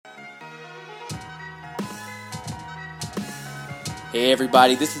Hey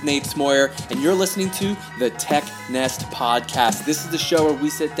everybody, this is Nate Smoyer, and you're listening to the Tech Nest Podcast. This is the show where we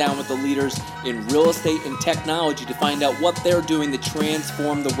sit down with the leaders in real estate and technology to find out what they're doing to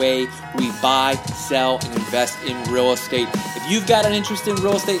transform the way we buy, sell, and invest in real estate. If you've got an interest in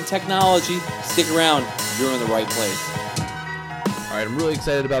real estate and technology, stick around. You're in the right place. All right, I'm really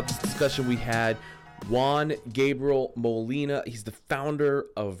excited about this discussion we had. Juan Gabriel Molina, he's the founder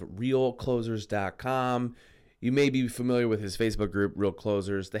of realclosers.com. You may be familiar with his Facebook group, Real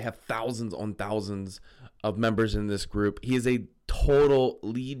Closers. They have thousands on thousands of members in this group. He is a total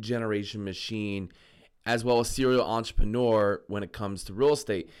lead generation machine, as well as serial entrepreneur when it comes to real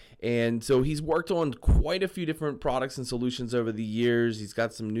estate. And so he's worked on quite a few different products and solutions over the years. He's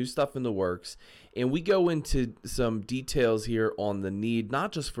got some new stuff in the works. And we go into some details here on the need,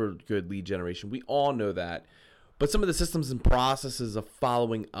 not just for good lead generation. We all know that. But some of the systems and processes of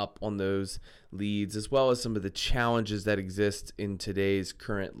following up on those leads, as well as some of the challenges that exist in today's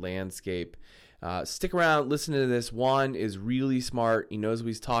current landscape. Stick around, listen to this. Juan is really smart. He knows what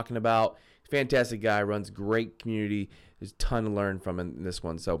he's talking about. Fantastic guy, runs great community. There's a ton to learn from in this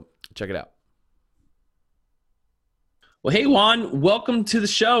one, so check it out. Well, hey, Juan, welcome to the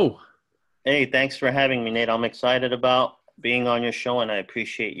show. Hey, thanks for having me, Nate. I'm excited about being on your show, and I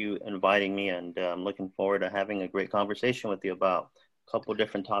appreciate you inviting me, and I'm looking forward to having a great conversation with you about a couple of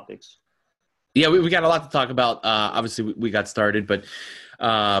different topics. Yeah, we got a lot to talk about. Obviously, we got started, but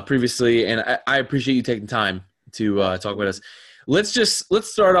previously, and I appreciate you taking time to talk with us. Let's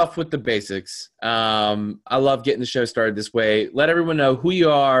start off with the basics. I love getting the show started this way. Let everyone know who you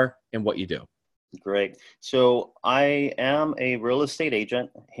are and what you do. Great. So I am a real estate agent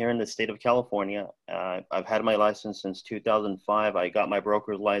here in the state of California. I've had my license since 2005. I got my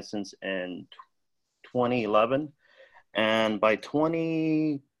broker's license in 2011. And by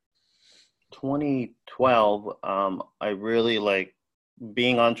 2012, I really like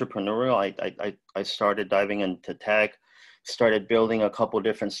being entrepreneurial. I started diving into tech, started building a couple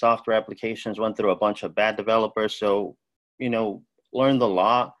different software applications, went through a bunch of bad developers. So, learned a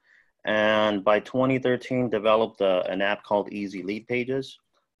lot. And by 2013, developed an app called Easy Lead Pages.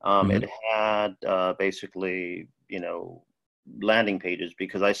 It had basically, landing pages,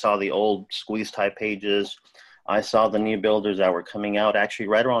 because I saw the old squeeze type pages. I saw the new builders that were coming out. Actually,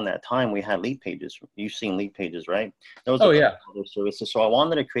 right around that time, we had lead pages. You've seen lead pages, right? Those are other services. So I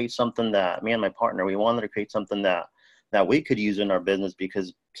wanted to create something that me and my partner, we wanted to create something that we could use in our business,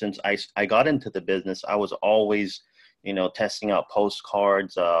 because since I got into the business, I was always, testing out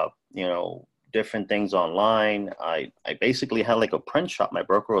postcards, different things online. I basically had like a print shop. My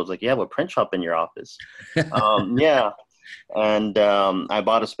broker was like, "You have a print shop in your office?" Yeah. And I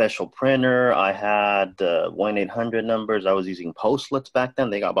bought a special printer. I had 1-800 numbers. I was using Postlets back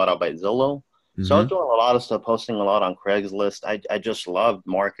then. They got bought out by Zillow. So I was doing a lot of stuff, posting a lot on Craigslist. I just loved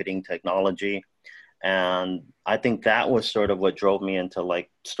marketing technology. And I think that was sort of what drove me into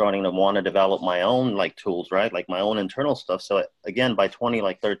like starting to want to develop my own like tools, right? Like my own internal stuff. So again, by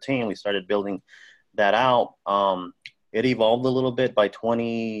 2013, we started building that out. It evolved a little bit. By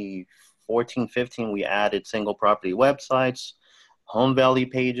 2014, 15, we added single property websites, home value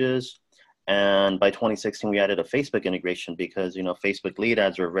pages. And by 2016, we added a Facebook integration because, Facebook lead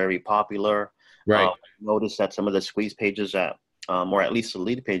ads were very popular. Right. Noticed that some of the squeeze pages that or at least the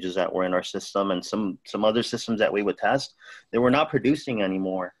lead pages that were in our system and some other systems that we would test, they were not producing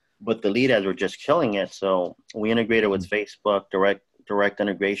anymore, but the lead ads were just killing it. So we integrated with Facebook, direct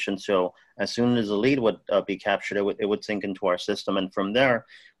integration. So as soon as the lead would be captured, it would sync into our system. And from there,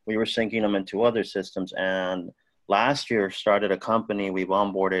 we were syncing them into other systems. And last year started a company. We've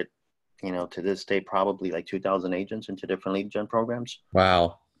onboarded, to this day, probably like 2,000 agents into different lead gen programs.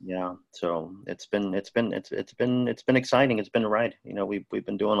 Wow. Yeah, so it's been exciting. It's been a ride. We've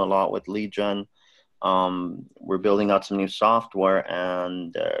been doing a lot with lead gen. We're building out some new software,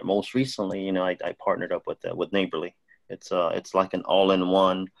 and most recently, I partnered up with Neighborly. It's like an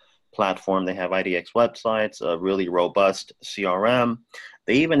all-in-one platform. They have IDX websites, a really robust CRM.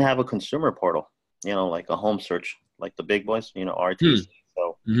 They even have a consumer portal. Like a home search, like the big boys. RTC.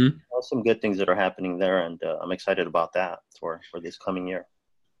 So some good things that are happening there, and I'm excited about that for this coming year.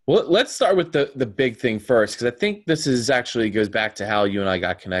 Well, let's start with the big thing first, because I think this is actually goes back to how you and I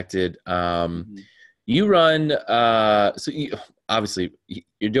got connected. You run, obviously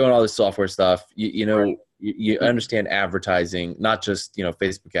you're doing all this software stuff. Right. You understand advertising, not just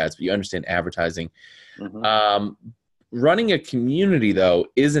Facebook ads, but you understand advertising. Running a community though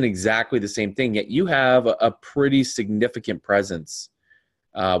isn't exactly the same thing. Yet you have a pretty significant presence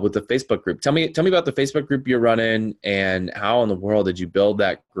with the Facebook group. Tell me about the Facebook group you're running, and how in the world did you build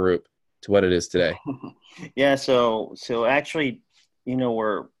that group to what it is today? Yeah, so actually you know,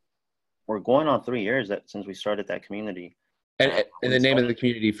 we're going on 3 years since we started that community. And We the name of started the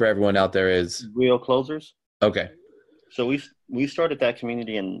community for everyone out there is Real Closers. okay. So we started that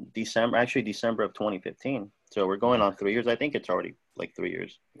community in December of 2015. So we're going on 3 years. I think it's already like 3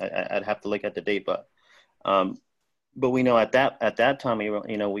 years. I'd have to look at the date, um, but we know at that time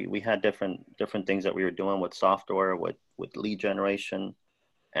we had different things that we were doing with software, with lead generation,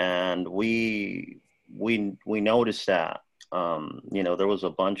 and we noticed that there was a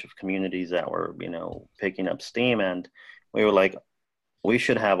bunch of communities that were picking up steam, and we were like, we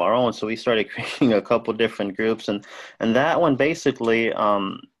should have our own. So we started creating a couple different groups, and that one basically,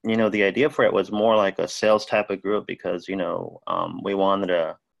 the idea for it was more like a sales type of group, because we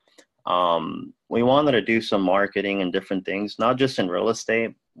wanted to do some marketing and different things, not just in real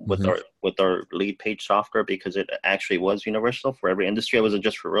estate with Mhm. our lead page software, because it actually was universal for every industry. It wasn't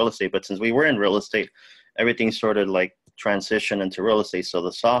just for real estate, but since we were in real estate, everything started like transition into real estate. So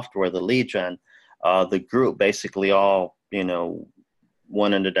the software, the lead gen, the group basically all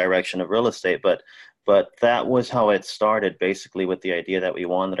went in the direction of real estate. But that was how it started, basically with the idea that we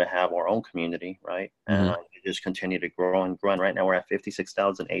wanted to have our own community, right? And Mhm. we just continue to grow and grow. And right now we're at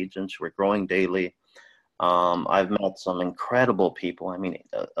 56,000 agents. We're growing daily. I've met some incredible people. I mean,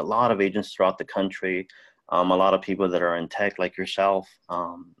 a lot of agents throughout the country, a lot of people that are in tech like yourself,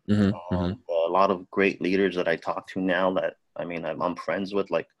 Mhm. and Mhm. a lot of great leaders that I talk to now that, I mean, I'm friends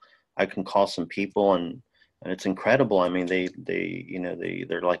with. Like, I can call some people, and it's incredible. I mean,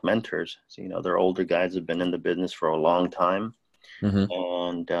 they're like mentors. So, they're older guys, have been in the business for a long time, Mhm.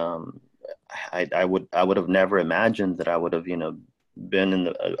 and I would have never imagined that I would have been in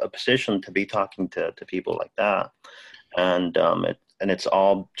a position to be talking to people like that. And it's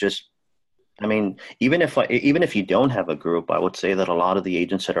all just, I mean, even if you don't have a group, I would say that a lot of the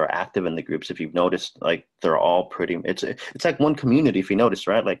agents that are active in the groups, if you've noticed, like, they're all pretty. It's like one community, if you notice,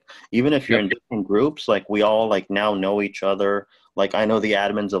 right? Like, even if you're Yep. in different groups, like, we all like now know each other. Like, I know the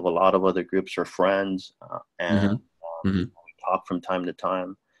admins of a lot of other groups are friends, and Mhm. Mhm. we talk from time to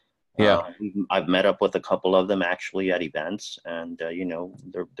time. Yeah. I've met up with a couple of them actually at events, and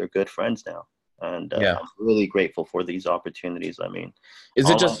they're good friends now, and Yeah. I'm really grateful for these opportunities. I mean, Is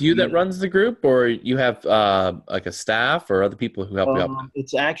it all I just you that need. runs the group, or you have like a staff or other people who help you out?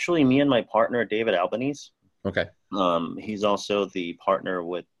 It's actually me and my partner, David Albanese. Okay. He's also the partner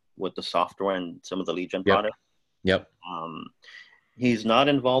with the software and some of the lead gen Yep. products. Yep. Um, he's not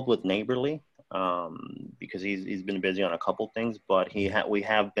involved with Neighborly, because he's been busy on a couple things, but we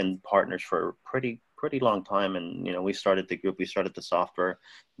have been partners for a pretty long time. And we started the group, we started the software,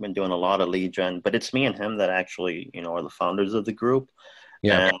 been doing a lot of lead gen, but it's me and him that actually are the founders of the group.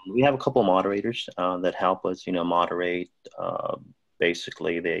 Yeah. And we have a couple moderators that help us, moderate.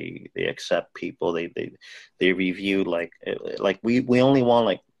 Basically, they accept people. They review, like we only want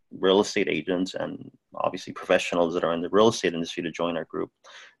like real estate agents and obviously professionals that are in the real estate industry to join our group.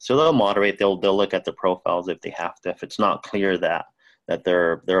 So they'll moderate. They'll look at the profiles if they have to. If it's not clear that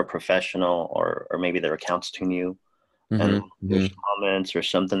they're a professional, or maybe their account's too new, and Mhm. there's Mhm. comments or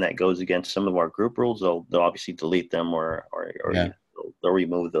something that goes against some of our group rules, they'll obviously delete them, or Yeah. they'll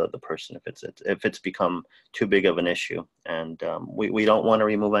remove the person if it's become too big of an issue. And we don't want to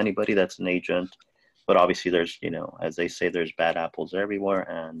remove anybody that's an agent, but obviously there's, as they say, there's bad apples everywhere,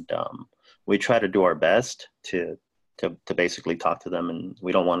 and we try to do our best to basically talk to them, and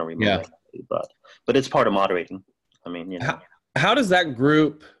we don't want to remove Yeah. anybody, but it's part of moderating. I mean, How does that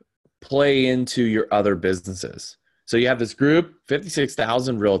group play into your other businesses? So you have this group,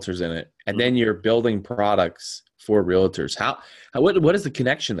 56,000 realtors in it, and mhm. then you're building products for realtors. What is the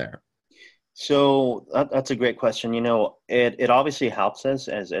connection there? So that's a great question. It obviously helps us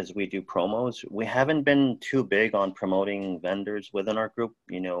as we do promos. We haven't been too big on promoting vendors within our group.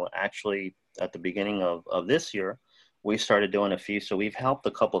 Actually, at the beginning of this year, we started doing a few. So we've helped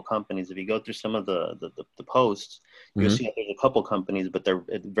a couple companies. If you go through some of the posts, you'll Hmm. see that there's a couple companies, but they're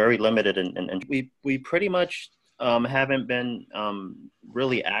very limited. And we pretty much haven't been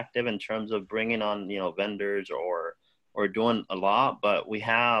really active in terms of bringing on vendors or doing a lot, but we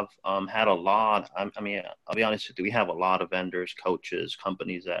have had a lot. I mean, I'll be honest with you, we have a lot of vendors, coaches,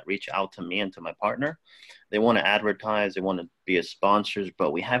 companies that reach out to me and to my partner. They want to advertise, they want to be as sponsors,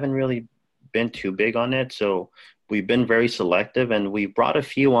 but we haven't really been too big on it. So we've been very selective, and we brought a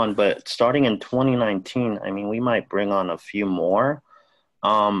few on, but starting in 2019, I mean, we might bring on a few more.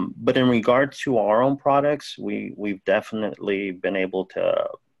 But in regard to our own products, we've definitely been able to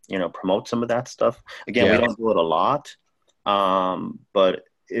promote some of that stuff. Again, we Yeah. don't do it a lot, but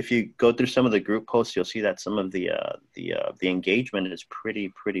if you go through some of the group posts, you'll see that some of the engagement is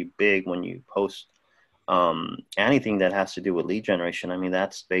pretty big when you post anything that has to do with lead generation, I mean,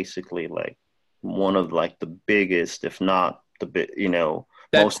 that's basically like one of like the biggest, if not the big,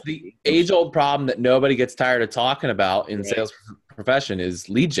 That's most the age-old problem that nobody gets tired of talking about in right. sales profession is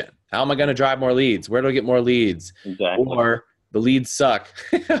lead gen. How am I going to drive more leads? Where do I get more leads? Exactly. Or the leads suck,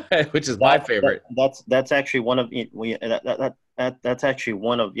 which is my favorite. That's actually one of that's actually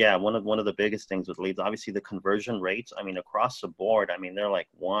one of the biggest things with leads. Obviously, the conversion rates. I mean, across the board. I mean, they're like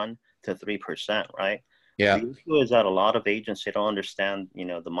 1 to 3%, right? Yeah. The issue is that a lot of agents, they don't understand,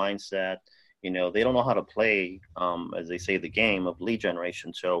 the mindset. They don't know how to play, as they say, the game of lead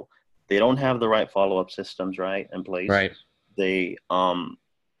generation. So they don't have the right follow-up systems, right, in place. Right. They,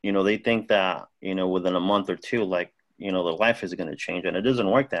 they think that, within a month or two, like, their life is going to change, and it doesn't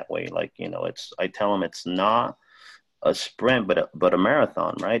work that way. Like, I tell them it's not a sprint, but a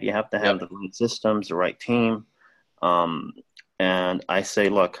marathon, right? You have to have the right systems, the right team. And I say,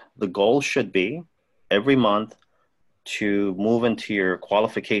 look, the goal should be every month to move into your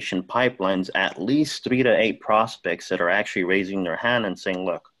qualification pipelines at least 3 to 8 prospects that are actually raising their hand and saying,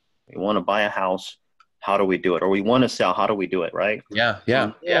 look, we want to buy a house. How do we do it? Or we want to sell. How do we do it? Right.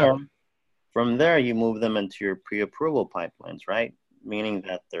 From there, you move them into your pre-approval pipelines, right? Meaning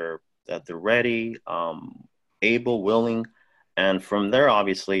that they're ready, able, willing. And from there,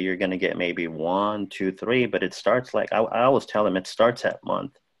 obviously, you're going to get maybe 1, 2, 3, but it starts like, I always tell them it starts at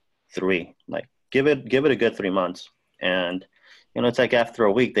month 3. Like give it a good 3 months. And, it's like after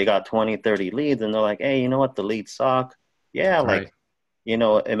a week, they got 20, 30 leads and they're like, hey, you know what? The leads suck. Yeah. Like,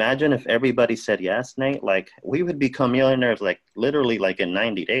 imagine if everybody said yes, Nate, like we would become millionaires, like literally like in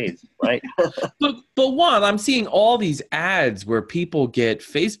 90 days. Right. but Juan, I'm seeing all these ads where people get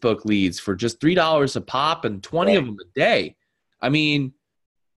Facebook leads for just $3 a pop and 20 of them a day. I mean,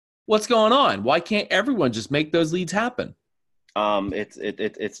 what's going on? Why can't everyone just make those leads happen? They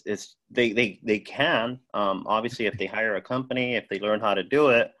can, obviously if they hire a company, if they learn how to do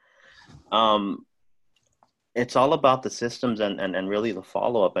it, it's all about the systems and really the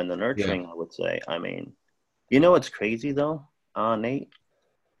follow-up and the nurturing, I would say. I mean, it's crazy though, Nate.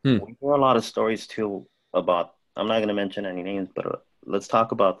 We hear a lot of stories too about, I'm not going to mention any names, but let's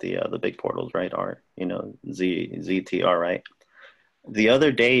talk about the big portals, right? ZTR, right? The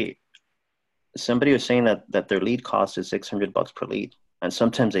other day, somebody was saying that their lead cost is $600 per lead, and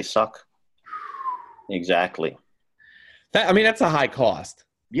sometimes they suck. Exactly. That's a high cost.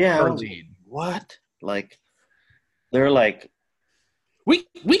 Yeah. Per lead. What? Like, they're like, we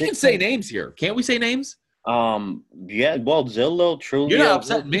can say names here, can't we? Say names? Yeah. Well, Zillow, Trulia. You're not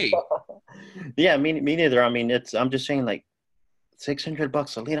upsetting me. Yeah, me neither. I mean, I'm just saying, like,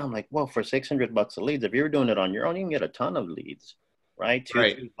 $600 a lead. I'm like, well, for $600 a lead, if you're doing it on your own, you can get a ton of leads. Right?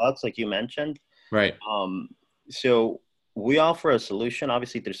 $2-3 like you mentioned. Right. So we offer a solution.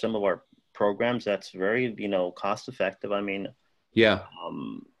 Obviously, there's some of our programs that's very, cost effective. I mean,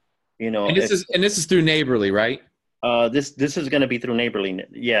 and this is through Neighborly, right? This is going to be through Neighborly.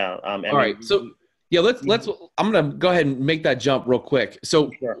 Yeah. All right. So let's I'm going to go ahead and make that jump real quick.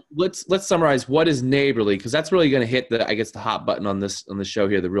 So let's summarize what is Neighborly, because that's really going to hit the hot button on the show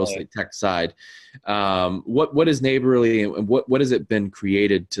here, the real estate tech side. What is Neighborly, and what has it been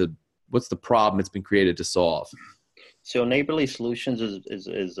created to? What's the problem it's been created to solve? So Neighborly Solutions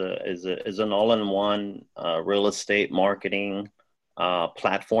is an all-in-one real estate marketing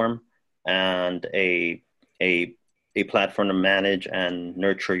platform, and a platform to manage and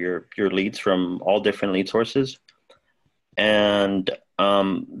nurture your leads from all different lead sources. And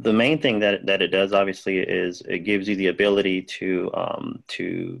the main thing that it does, obviously, is it gives you the ability to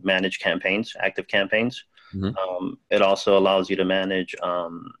manage campaigns, active campaigns. Mm-hmm. It also allows you to manage,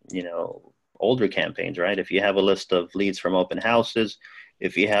 older campaigns, right? If you have a list of leads from open houses,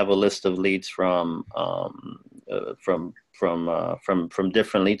 if you have a list of leads from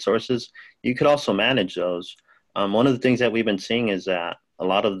different lead sources, you could also manage those. One of the things that we've been seeing is that a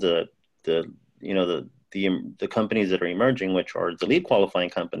lot of the companies that are emerging, which are the lead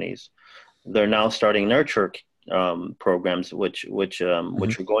qualifying companies, they're now starting nurture programs, which are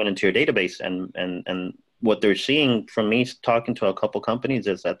going into your database, and what they're seeing from me talking to a couple companies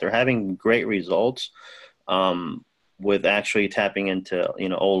is that they're having great results with actually tapping into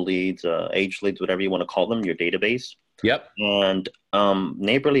old leads, age leads, whatever you want to call them, your database. Yep. And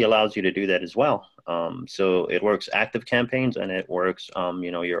Neighborly allows you to do that as well. So it works active campaigns, and it works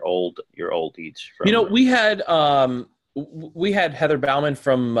your old leads. We had Heather Bauman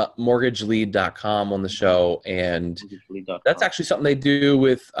from mortgagelead.com on the show, and that's actually something they do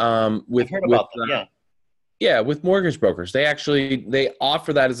with mortgage brokers. They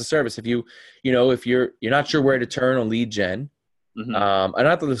offer that as a service. If you're not sure where to turn on lead gen, And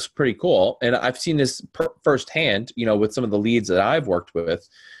I thought this was pretty cool. And I've seen this firsthand, with some of the leads that I've worked with.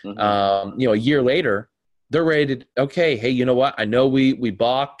 A year later, they're ready to, okay, hey, you know what? I know we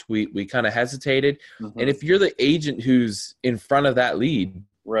balked, we kind of hesitated. And if you're the agent who's in front of that lead,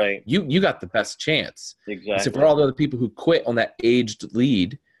 right, you got the best chance. exactly. So for all the other people who quit on that aged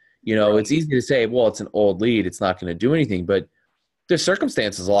lead, it's easy to say, well, it's an old lead, it's not going to do anything. But there's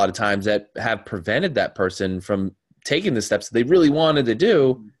circumstances a lot of times that have prevented that person from taking the steps that they really wanted to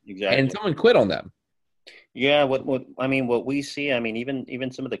do, and someone quit on them. Yeah, what we see,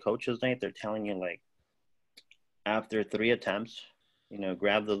 even some of the coaches, they're telling you, like, after 3 attempts,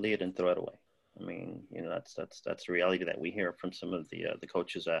 grab the lead and throw it away. That's the reality that we hear from some of the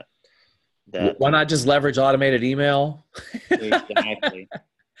coaches that why not just leverage automated email? Exactly.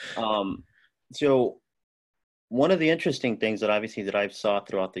 So one of the interesting things that I've saw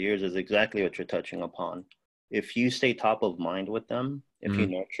throughout the years is exactly what you're touching upon. If you stay top of mind with them, if you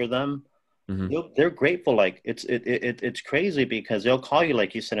nurture them, they're grateful. Like it's crazy because they'll call you,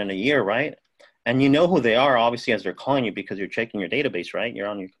 like you said, in a year, right? And you know who they are, obviously, as they're calling you because you're checking your database, right? You're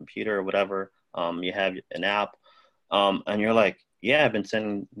on your computer or whatever. You have an app, and you're like, yeah, I've been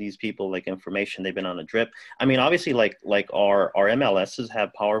sending these people like information. They've been on a drip. Obviously, like our MLSs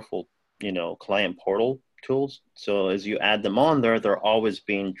have powerful, client portal tools. So as you add them on there, they're always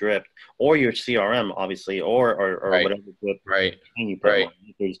being dripped, or your CRM, obviously, or right. whatever drip you put right. on.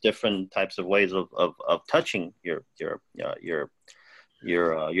 There's different types of ways of touching your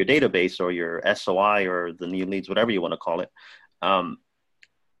database or your SOI or the new leads, whatever you want to call it.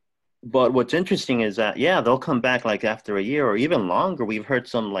 But what's interesting is that, yeah, they'll come back like after a year or even longer. We've heard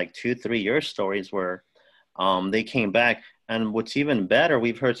some like 2-3 year stories where they came back. And what's even better,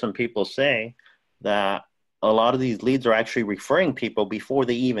 we've heard some people say that a lot of these leads are actually referring people before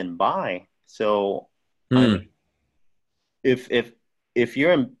they even buy. So if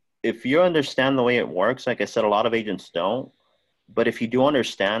you understand the way it works, like I said, a lot of agents don't. But if you do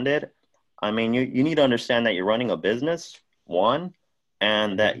understand it, you need to understand that you're running a business, one,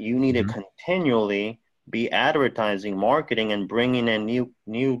 and that you need to continually be advertising, marketing, and bringing in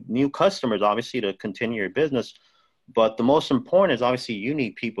new customers, obviously, to continue your business. But the most important is, obviously, you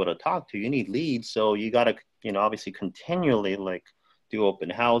need people to talk to. You need leads. So you got to, obviously continually like do open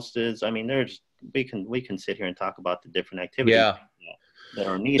houses. We can sit here and talk about the different activities that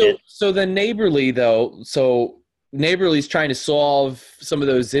are needed. So the Neighborly, though, Neighborly's trying to solve some of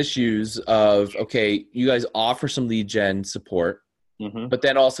those issues of, okay, you guys offer some lead gen support, but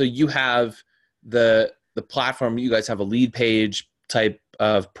then also you have the platform. You guys have a lead page type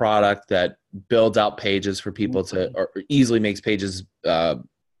of product that builds out pages for people to, or easily makes pages,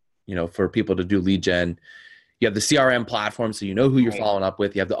 for people to do lead gen. You have the CRM platform, so you know who you're following up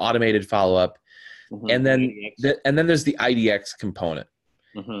with. You have the automated follow up, and then there's the IDX component.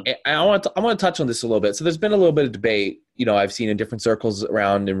 And I want to touch on this a little bit. So there's been a little bit of debate, I've seen in different circles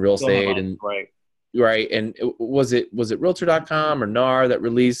around in real estate, and right. And was it Realtor.com or NAR that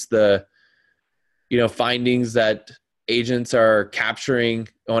released the, findings that agents are capturing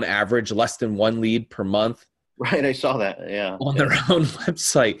on average less than 1 lead per month? Right, I saw that. Yeah, on their own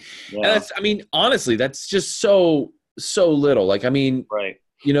website. Yeah. And that's, honestly, that's just so little. Like, right.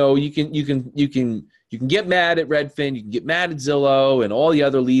 You can get mad at Redfin, you can get mad at Zillow and all the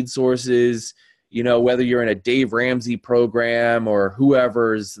other lead sources, whether you're in a Dave Ramsey program or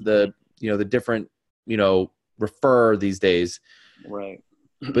whoever's the different, refer these days. Right.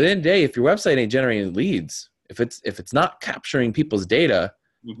 But at the end of the day, if your website ain't generating leads, if it's not capturing people's data,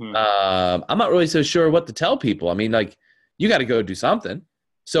 I'm not really so sure what to tell people. You got to go do something.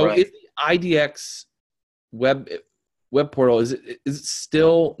 So is the IDX web portal, is it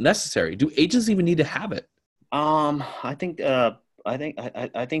still necessary? Do agents even need to have it? I think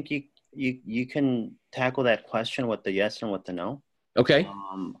you can tackle that question with the yes and with the no. Okay.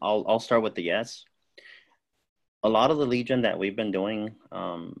 I'll start with the yes. A lot of the lead gen that we've been doing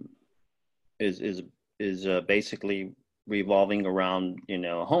is basically revolving around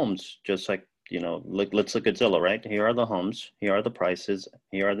homes, just like let's look at Zillow, right? Here are the homes, here are the prices,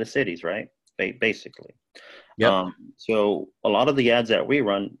 here are the cities, right? Basically. So a lot of the ads that we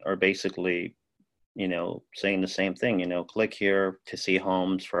run are basically saying the same thing, click here to see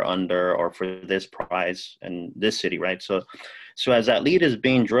homes for under or for this price in this city, right? So as that lead is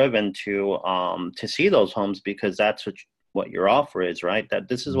being driven to see those homes, because that's what your offer is, right? That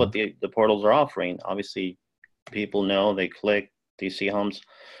this is what the portals are offering. Obviously, people know, they click, they see homes.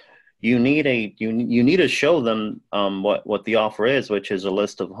 You need to show them what the offer is, which is a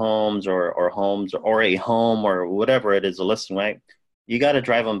list of homes or homes or a home or whatever it is, a listing, right? You got to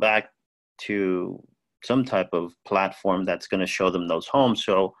drive them back to some type of platform that's going to show them those homes.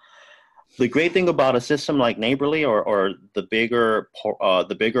 So the great thing about a system like Neighborly or the bigger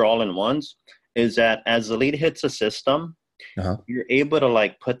all-in-ones is that as the lead hits a system, you're able to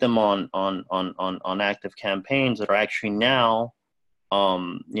like put them on active campaigns that are actually now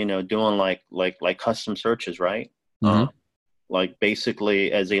doing like custom searches, right? Like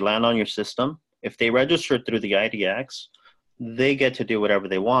basically as they land on your system, if they register through the IDX, they get to do whatever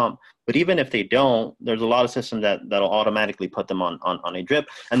they want. But even if they don't, there's a lot of systems that'll automatically put them on a drip.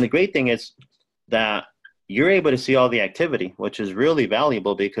 And the great thing is that you're able to see all the activity, which is really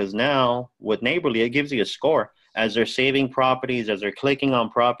valuable, because now with Neighborly, it gives you a score. As they're saving properties, as they're clicking on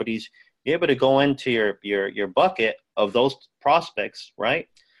properties, you're able to go into your bucket of those prospects, right?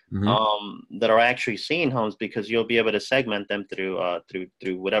 That are actually seeing homes, because you'll be able to segment them through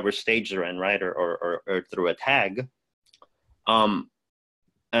whatever stage they're in, right? Or through a tag.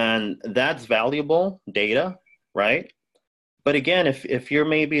 And that's valuable data, right? But again, if you're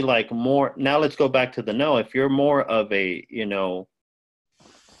maybe like more, now let's go back to the no, if you're more of a,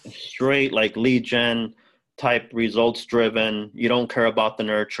 straight like lead gen type, results driven, you don't care about the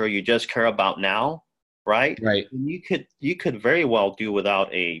nurture, you just care about now, right? Right. And you could very well do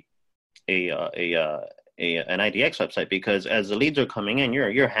without an IDX website, because as the leads are coming in,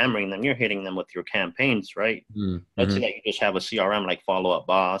 you're hammering them, you're hitting them with your campaigns, right? Let's say that you just have a CRM like Follow Up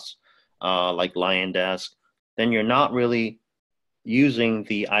Boss, like Lion Desk, then you're not really using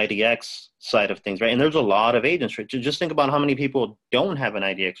the IDX side of things, right? And there's a lot of agents, right? Just think about how many people don't have an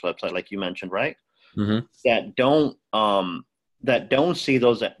IDX website, like you mentioned, right? That don't see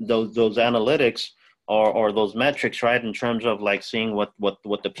those analytics or those metrics, right? In terms of like seeing what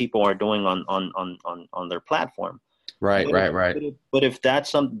the people are doing on their platform. Right. But if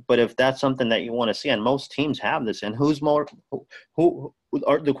that's something that you want to see, and most teams have this, and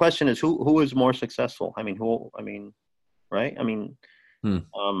the question is who is more successful? Right?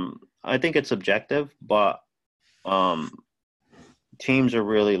 I think it's subjective, but teams are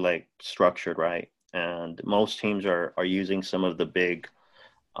really like structured, right? And most teams are using some of the big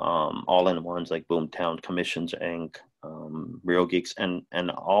all-in-ones like Boomtown, Commissions Inc., Real Geeks, and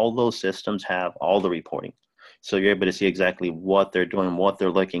all those systems have all the reporting. So you're able to see exactly what they're doing, what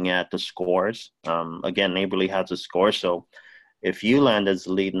they're looking at, the scores. Again, Neighborly has a score. So if you land as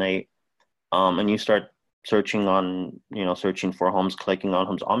the lead, Nate, and you start searching for homes, clicking on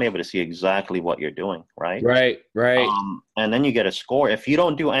homes, I'm able to see exactly what you're doing, right? Right. And then you get a score. If you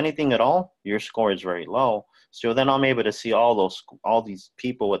don't do anything at all, your score is very low. So then I'm able to see all these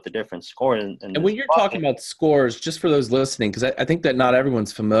people with the different scores. And when you're talking about scores, just for those listening, because I think that not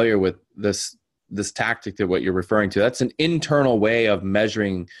everyone's familiar with this tactic that what you're referring to. That's an internal way of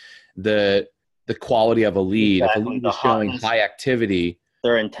measuring the quality of a lead. Exactly. If a lead is showing high activity,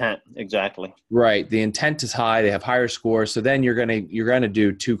 their intent, exactly. Right. The intent is high. They have higher scores. So then you're gonna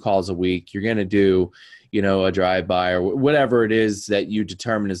do 2 calls a week. You're gonna do, a drive-by or whatever it is that you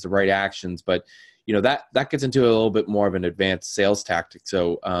determine is the right actions. But that gets into a little bit more of an advanced sales tactic.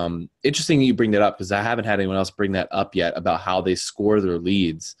 So interesting that you bring that up, because I haven't had anyone else bring that up yet about how they score their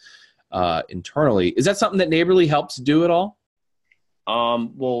leads internally. Is that something that Neighborly helps do at all?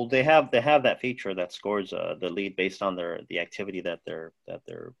 Well, they have that feature that scores the lead based on the activity that they're that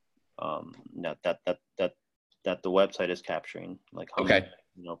the website is capturing, like how many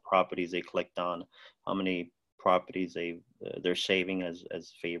properties they clicked on, how many properties they're saving as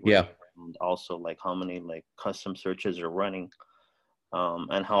favorite, and also like how many like custom searches are running,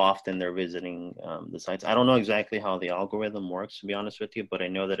 and how often they're visiting the sites. I don't know exactly how the algorithm works, to be honest with you, but I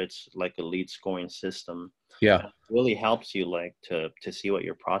know that it's like a lead scoring system. Yeah, it really helps you like to see what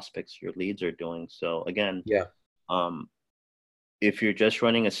your prospects, your leads are doing. So again, if you're just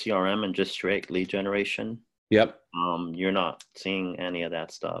running a CRM and just straight lead generation, you're not seeing any of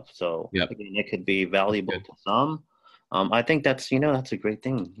that stuff. So again, it could be valuable to some. I think that's a great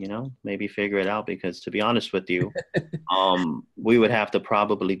thing. Maybe figure it out, because to be honest with you, we would have to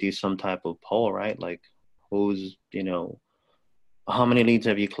probably do some type of poll, right? Like who's how many leads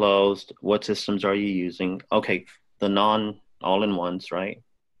have you closed? What systems are you using? Okay, the non all-in-ones, right?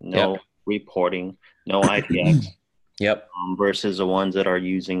 No reporting, no IDX. Versus the ones that are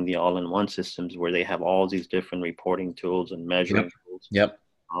using the all-in-one systems where they have all these different reporting tools and measuring tools.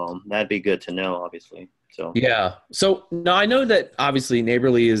 That'd be good to know, obviously. So now I know that obviously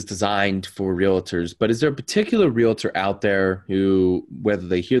Neighborly is designed for realtors, but is there a particular realtor out there who, whether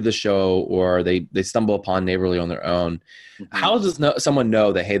they hear the show or they stumble upon Neighborly on their own, how does someone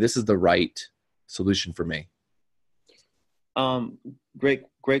know that, hey, this is the right solution for me?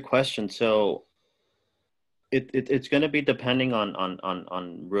 Great question. So it's going to be depending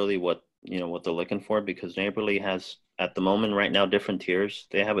on really what what they're looking for, because Neighborly has at the moment right now different tiers.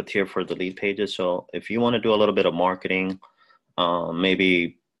 They have a tier for the lead pages. So if you want to do a little bit of marketing,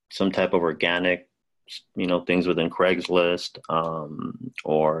 maybe some type of organic, things within Craigslist,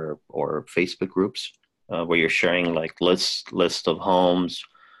 or Facebook groups, where you're sharing like list of homes,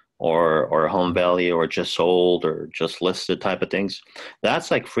 or home value, or just sold, or just listed type of things. That's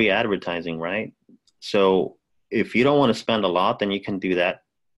like free advertising, right? So if you don't want to spend a lot, then you can do that,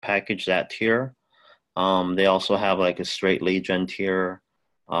 package that tier. They also have like a straight lead gen tier.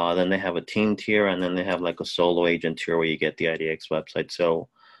 Then they have a team tier, and then they have like a solo agent tier where you get the IDX website. So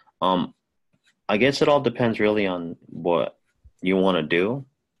I guess it all depends really on what you want to do.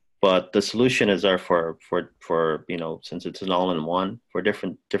 But the solution is there for since it's an all-in-one, for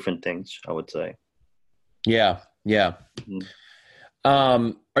different things, I would say. Yeah. Yeah.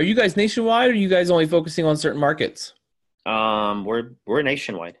 Mhm. Are you guys nationwide, or are you guys only focusing on certain markets? We're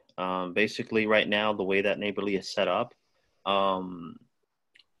nationwide. Basically, right now, the way that Neighborly is set up, um,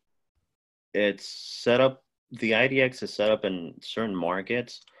 it's set up. The IDX is set up in certain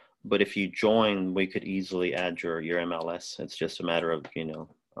markets, but if you join, we could easily add your MLS. It's just a matter of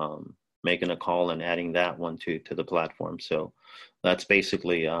making a call and adding that one to the platform. So that's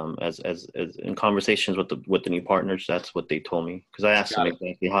basically as in conversations with the new partners, that's what they told me, because I asked them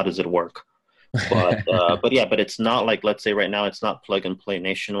exactly how does it work. But it's not like, let's say right now, it's not plug and play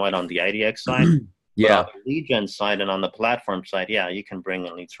nationwide on the IDX side. But Yeah. on the lead gen side and on the platform side, yeah, you can bring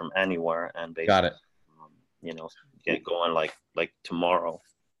in leads from anywhere and Got basically, it. get going like tomorrow.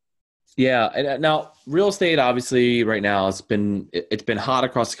 Yeah, and now real estate obviously right now it's been hot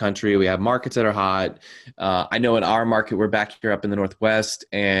across the country. We have markets that are hot. I know in our market, we're back here up in the Northwest,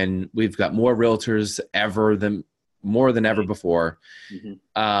 and we've got more realtors more than ever before.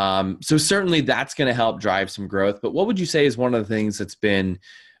 Mm-hmm. So certainly that's going to help drive some growth. But what would you say is one of the things that's been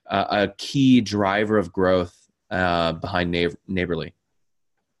a key driver of growth behind Neighborly?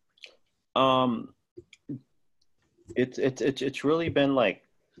 It's really been like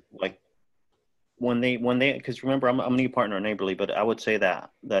when they, because remember, I'm a new partner in Neighborly, but I would say that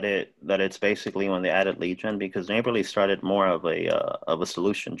it's basically when they added lead gen, because Neighborly started more of a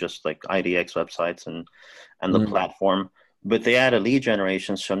solution, just like IDX websites and the platform, but they added lead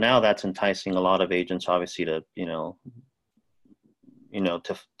generation. So now that's enticing a lot of agents, obviously, to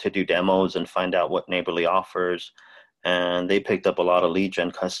to do demos and find out what Neighborly offers. And they picked up a lot of lead gen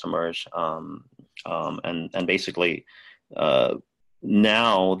customers, and basically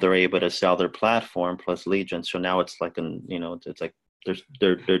now they're able to sell their platform plus lead gen. So now it's like it's like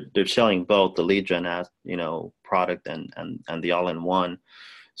they're selling both the lead gen as product and the all-in-one.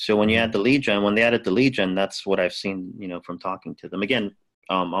 So when you add the lead gen, when they added the lead gen, that's what I've seen from talking to them. Again,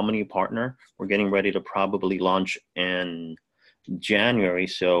 I'm a new partner. We're getting ready to probably launch in January.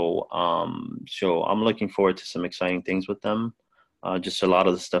 So I'm looking forward to some exciting things with them. Just a lot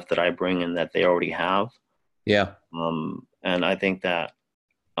of the stuff that I bring and that they already have. Yeah. And I think that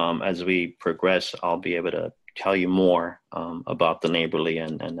as we progress, I'll be able to tell you more about the Neighborly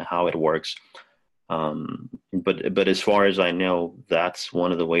and how it works. But as far as I know, that's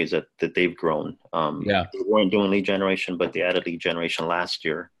one of the ways that they've grown. Yeah. They weren't doing lead generation, but they added lead generation last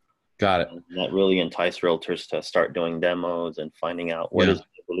year. Got it. And that really enticed realtors to start doing demos and finding out what is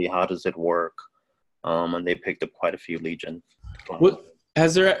Neighborly, how does it work, and they picked up quite a few lead gen.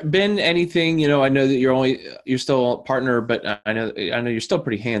 Has there been anything, I know that you're still a partner, but I know you're still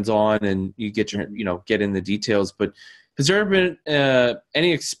pretty hands-on and you get get in the details, but has there been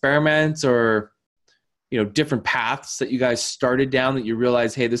any experiments or, different paths that you guys started down that you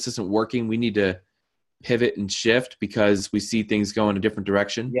realize, hey, this isn't working, we need to pivot and shift because we see things go in a different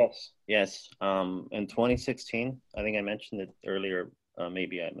direction? Yes. In 2016, I think I mentioned it earlier,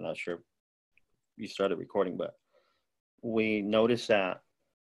 maybe, I'm not sure you started recording, but we noticed that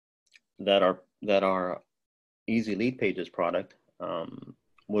our Easy Lead Pages product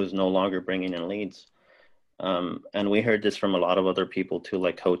was no longer bringing in leads. And we heard this from a lot of other people too,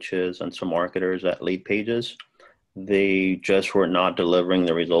 like coaches and some marketers at Lead Pages. They just were not delivering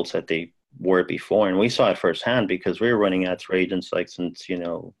the results that they were before. And we saw it firsthand because we were running ads for agents like since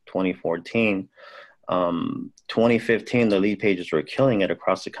 2014. 2015, the Lead Pages were killing it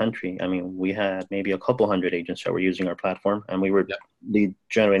across the country. I mean, we had maybe a couple hundred agents that were using our platform, and we were lead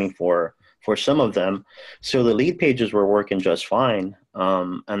generating for some of them. So the Lead Pages were working just fine.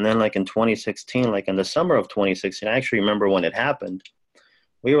 And then like in 2016, like in the summer of 2016, I actually remember when it happened,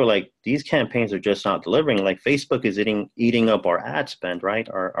 we were like, these campaigns are just not delivering. Like Facebook is eating up our ad spend, right?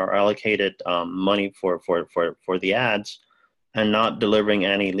 Our allocated money for the ads, and not delivering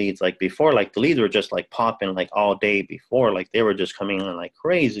any leads before. Like the leads were just like popping like all day before. Like they were just coming in like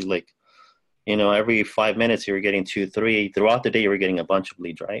crazy. Like every 5 minutes you were getting 2, 3. Throughout the day, you were getting a bunch of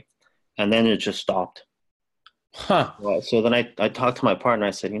leads, right? And then it just stopped. Huh. Well, so then I talked to my partner.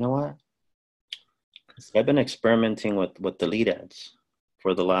 I said, you know what? I've been experimenting with the lead ads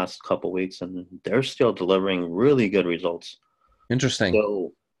for the last couple weeks, and they're still delivering really good results. Interesting.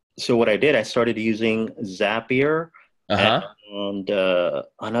 So what I did, I started using Zapier Uh-huh. and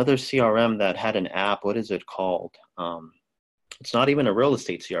another CRM that had an app. What is it called? It's not even a real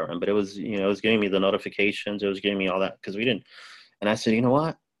estate CRM, but it was, it was giving me the notifications. It was giving me all that because we didn't. And I said, you know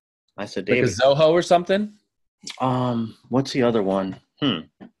what? I said, Like a David, Zoho or something? what's the other one?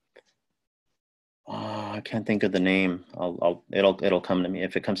 I can't think of the name. It'll come to me.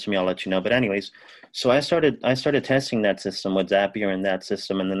 If it comes to me, I'll let you know. But anyways, so I started testing that system with Zapier in that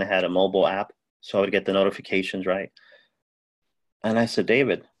system, and then they had a mobile app, so I would get the notifications, right? And I said,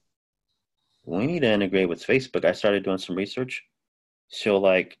 David, we need to integrate with Facebook. I started doing some research. So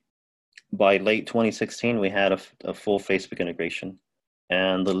like by late 2016, we had a full Facebook integration,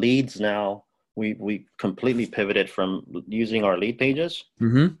 and the leads now we completely pivoted from using our lead pages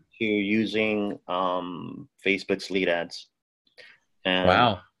Mm-hmm. to using Facebook's lead ads, and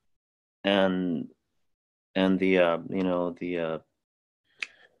Wow. and and the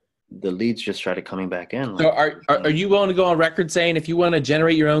leads just started coming back in. So Like, are you willing to go on record saying if you want to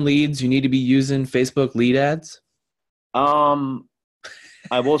generate your own leads, you need to be using Facebook lead ads? um,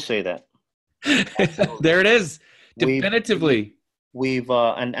 I will say that There it is. we've Definitively. we've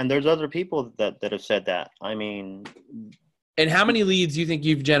and there's other people that have said that. I mean, And how many leads do you think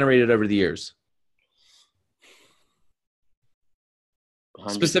you've generated over the years?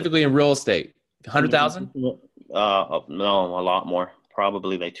 hundreds of Specifically in real estate? 100,000? no, a lot more.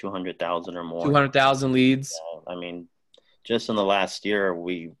 Probably like 200,000 or more. 200,000 leads? I mean, just in the last year,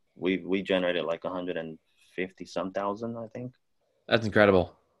 we generated like 150 some thousand, I think. That's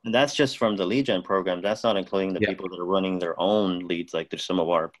incredible. And that's just from the lead gen program. That's not including the Yeah. people that are running their own leads, like there's some of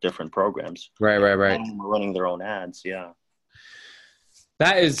our different programs. Right. All of them are running their own ads. Yeah.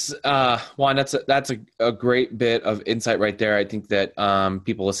 That is, Juan, that's a great bit of insight right there. I think that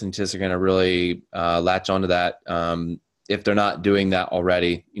people listening to this are going to really latch onto that. If they're not doing that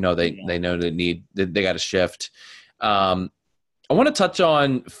already, they know they got to shift. I want to touch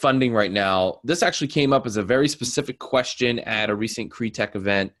on funding right now. This actually came up as a very specific question at a recent CRETech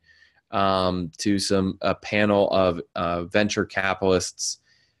event to a panel of venture capitalists.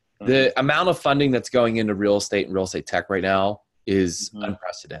 The amount of funding that's going into real estate and real estate tech right now is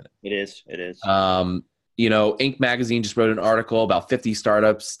unprecedented. It is. Inc. magazine just wrote an article about 50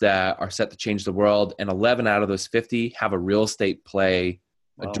 startups that are set to change the world, and 11 out of those 50 have a real estate play,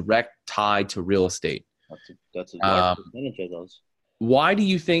 a direct tie to real estate. That's a large percentage of those. Why do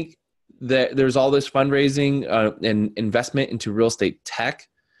you think that there's all this fundraising and investment into real estate tech,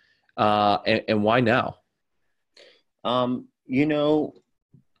 and why now?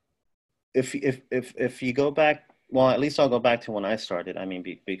 If you go back, well, at least I'll go back to when I started. I mean,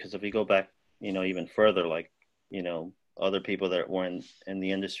 because if you go back, even further, like, other people that were in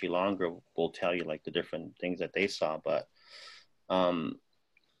the industry longer will tell you like the different things that they saw. But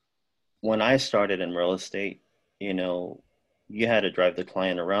when I started in real estate, you had to drive the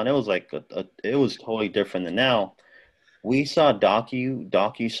client around. It was like it was totally different than now. We saw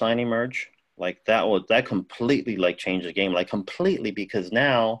DocuSign emerge. Like that completely like changed the game, like completely, because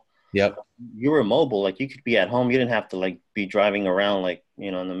now Yep. you were mobile. Like you could be at home. You didn't have to like be driving around like,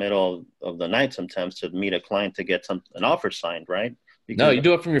 in the middle of the night sometimes to meet a client to get an offer signed, right? No, you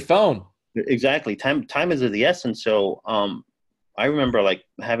do it from your phone. Exactly. Time is of the essence. So I remember like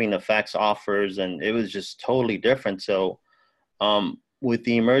having to fax offers, and it was just totally different. So with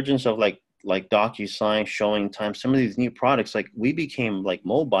the emergence of like DocuSign, Showing Time, some of these new products, like we became like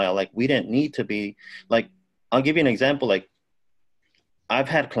mobile. Like we didn't need to be like, I'll give you an example. Like I've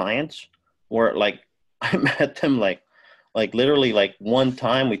had clients where like I met them like literally like one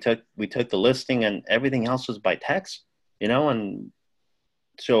time we took the listing and everything else was by text, and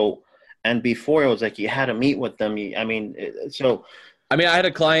so, and before it was like you had to meet with them. I mean, I had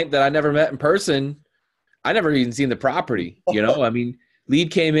a client that I never met in person. I never even seen the property, I mean,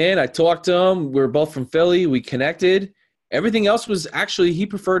 lead came in, I talked to him. We were both from Philly. We connected. Everything else was actually, he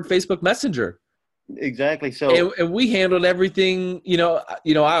preferred Facebook Messenger. Exactly. So, and we handled everything,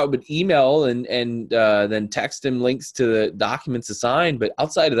 I would email and then text him links to the documents to sign. But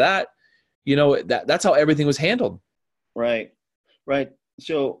outside of that, that's how everything was handled. Right.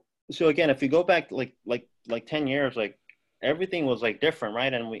 So again, if you go back like 10 years, like everything was like different,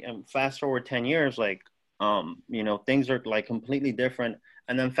 right? And fast forward 10 years, like, things are like completely different.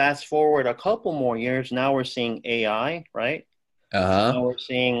 And then fast forward a couple more years, now we're seeing AI, right? Uh-huh. Now we're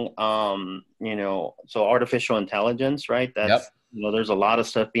seeing, so artificial intelligence, right? Yep. There's a lot of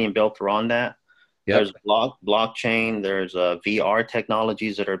stuff being built around that. There's Yep. blockchain. There's VR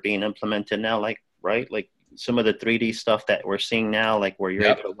technologies that are being implemented now, like, right? Like some of the 3D stuff that we're seeing now, like where you're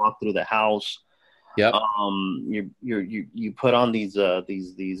able Yep. to walk through the house. Yep. You put on these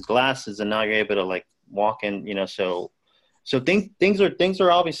glasses, and now you're able to like walk in, so things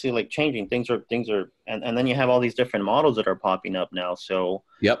are obviously like changing. And then you have all these different models that are popping up now.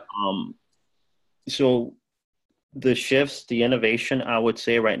 Yep. Um, so the shifts, the innovation, I would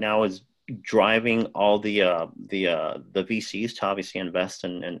say right now is driving all the VCs to obviously invest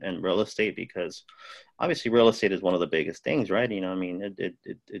in real estate, because obviously real estate is one of the biggest things, right? I mean, it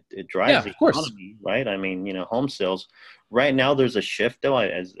Yeah, drives the of course. economy, right? I mean, home sales right now, there's a shift though,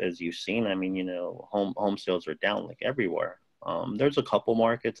 as you've seen. I mean, home sales are down like everywhere. There's a couple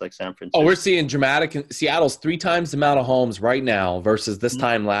markets like San Oh, we're Francisco, seeing dramatic. Seattle's 3 times the amount of homes right now versus this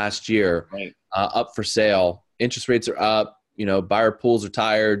time last year, right? up for sale. Interest rates are up. Buyer pools are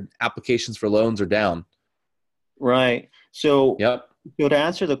tired. Applications for loans are down. Right. So, Yep. to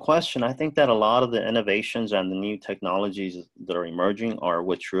answer the question, I think that a lot of the innovations and the new technologies that are emerging are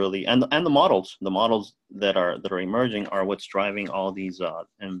what's really, and the models that are emerging are what's driving all these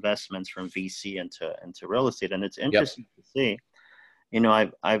investments from VC into real estate. And it's Yep. interesting to see.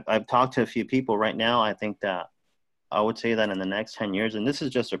 I've talked to a few people right now. I would say that in the next 10 years, and this is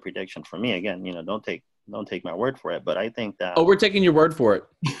just a prediction for me. Again, don't take my word for it, but I think Oh, that we're taking your word for it.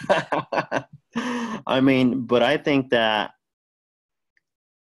 I mean, but I think that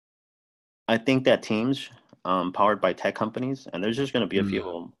teams powered by tech companies, and there's just going to be a few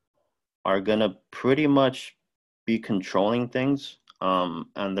of them, are going to pretty much be controlling things.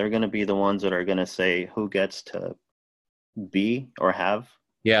 And they're going to be the ones that are going to say who gets to be or have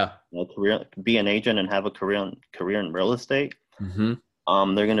Yeah. a career, be an agent and have a career in real estate.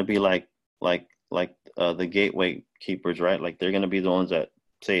 Mm-hmm. They're going to be like the gateway keepers, right? Like they're going to be the ones that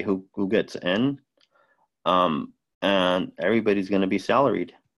say who gets in, um, and everybody's going to be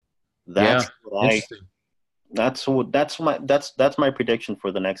salaried. Yeah. That's what I Interesting. that's my prediction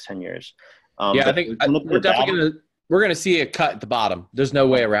for the next 10 years. Yeah, I But think there's going to be we're a definitely battle. gonna see a cut at the bottom. There's no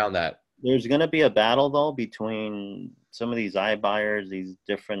way around that. There's going to be a battle though between some of these iBuyers, these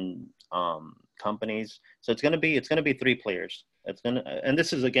different companies. So it's going to be three players. And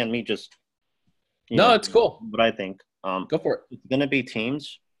this is again me just No, it's cool. what I think. Go for it. It's going to be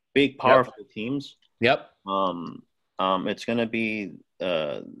teams, big Yep. powerful teams. Yep. It's going to be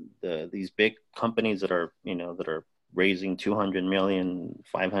these big companies that are raising 200 million,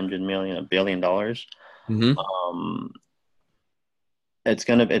 500 million, $1 billion. Mm-hmm. Um, it's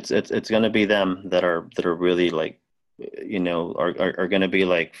gonna be them that are really like are gonna be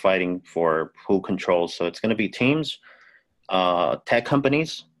like fighting for who controls. So it's gonna be teams, tech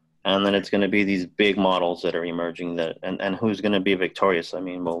companies, and then it's gonna be these big models that are emerging, and who's gonna be victorious. I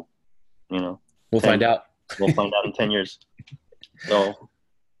mean, you know We'll 10 find out. we'll find out in 10 years. So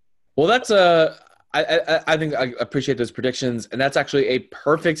Well, that's I think I appreciate those predictions, and that's actually a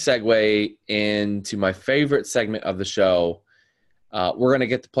perfect segue into my favorite segment of the show. We're gonna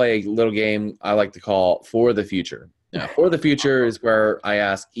get to play a little game I like to call "For the Future." Now, "For the Future" is where I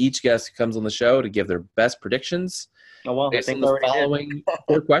ask each guest who comes on the show to give their best predictions oh well, I based on think I the already did. following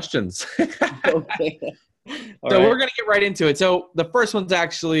 4 questions. Okay. All So right. we're gonna get right into it. So the first one's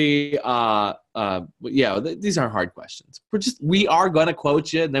actually, these aren't hard questions. We are gonna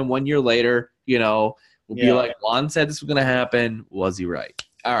quote you, and then 1 year later, we'll be Yeah. like, Juan said this was gonna happen. Was he right?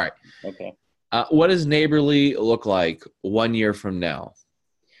 All right. Okay. What does Neighborly look like 1 year from now?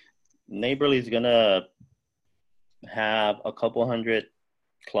 Neighborly's gonna have a couple hundred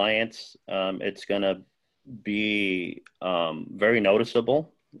clients. It's gonna be very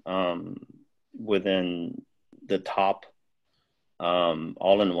noticeable within the top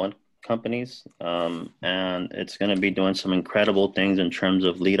all-in-one companies, and it's going to be doing some incredible things in terms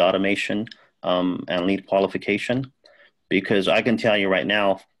of lead automation and lead qualification. Because I can tell you right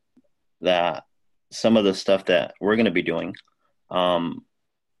now that some of the stuff that we're going to be doing, um,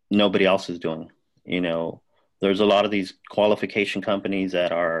 nobody else is doing. There's a lot of these qualification companies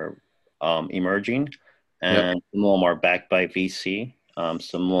that are emerging, Yep. and some of them are backed by VC.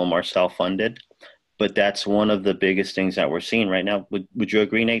 Some of them are self-funded, but that's one of the biggest things that we're seeing right now. Would you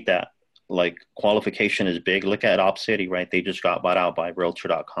agree, Nate, that like qualification is big? Look at Op City, right? They just got bought out by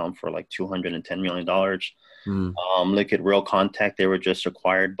Realtor.com for like $210 million. Mm. Look at Real Contact. They were just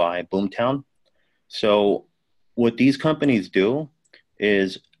acquired by Boomtown. So what these companies do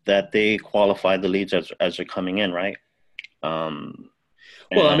is that they qualify the leads as they're coming in, right? Um,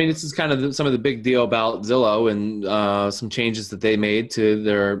 Well, I And mean, this is kind of some of the big deal about Zillow and some changes that they made to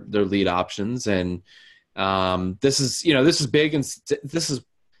their lead options, and this is this is big, and this is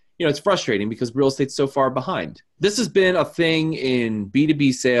it's frustrating because real estate's so far behind. This has been a thing in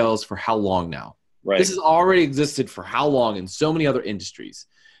B2B sales for how long now? This right. has already existed for how long in so many other industries.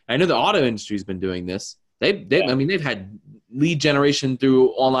 I know the auto industry has been doing this. I mean, they've had lead generation through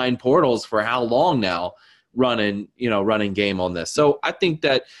online portals for how long now, running game on this. So I think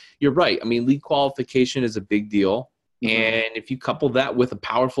that you're right. I mean, lead qualification is a big deal. Mhm. And if you couple that with a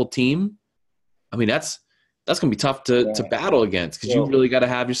powerful team, I mean, that's going to be tough to Yeah. battle against, because you So, really got to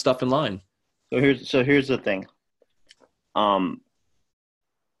have your stuff in line. here's the thing. Um,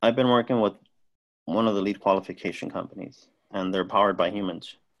 I've been working with one of the lead qualification companies, and they're powered by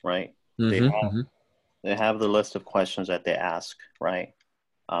humans, right? They Mm-hmm, have mm-hmm, they have the list of questions that they ask, right?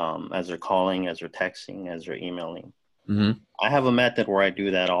 As they're calling, as they're texting, as they're emailing. mm-hmm. I have a method where I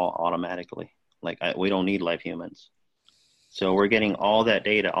do that all automatically. Like we don't need live humans. So we're getting all that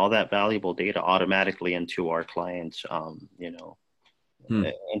data, all that valuable data automatically into our clients, Hmm.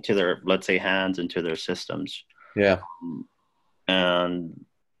 into their, let's say, hands, into their systems. Yeah, And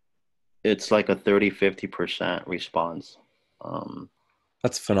it's like a 30-50% response. Um,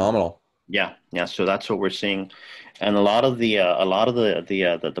 that's phenomenal. yeah, yeah. So that's what we're seeing. And a lot of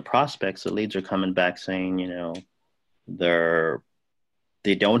the prospects, the leads are coming back saying, they're,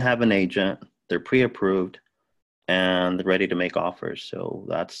 they don't have an agent, they're pre-approved, and they're ready to make offers. So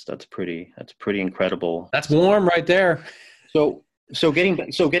that's pretty incredible. That's warm right there. So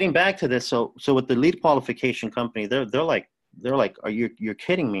getting back to this, so with the lead qualification company, they're like, are you're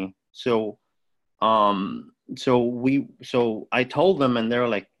kidding me? So I told them, and they're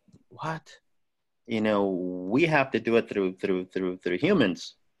like, what? We have to do it through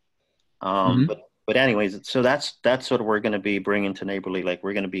humans. Mm-hmm. But anyways, so that's what we're going to be bringing to Neighborly. Like,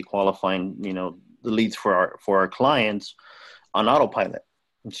 we're going to be qualifying, the leads for our clients on autopilot.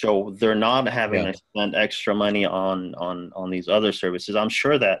 So they're not having Yeah. to spend extra money on these other services. I'm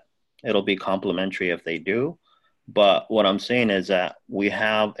sure that it'll be complimentary if they do. But what I'm saying is that we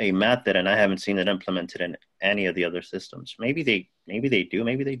have a method, and I haven't seen it implemented in any of the other systems. Maybe they do,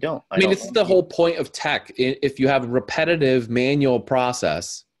 maybe they don't. I mean, don't this is the know. whole point of tech. If you have a repetitive manual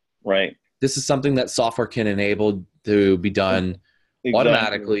process, Right. this is something that software can enable to be done Exactly.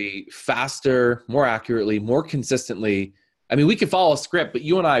 automatically, faster, more accurately, more consistently. I mean, we can follow a script, but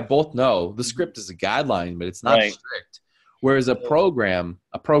you and I both know the script is a guideline, but it's not Right. strict. Whereas a program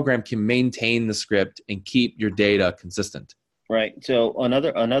can maintain the script and keep your data consistent. Right. So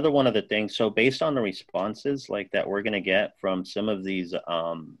another one of the things. So based on the responses like that we're going to get from some of these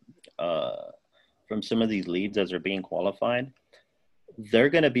leads as they're being qualified, they're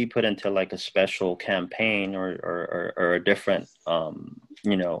going to be put into like a special campaign or a different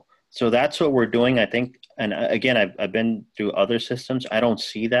So that's what we're doing, I think. And again, I've been through other systems. I don't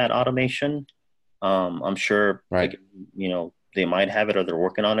see that automation. I'm sure, Right. they might have it, or they're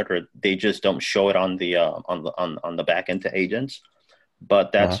working on it, or they just don't show it on the back end to agents.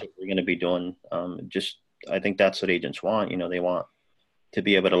 But Uh-huh. that's what we're going to be doing. I think that's what agents want. They want to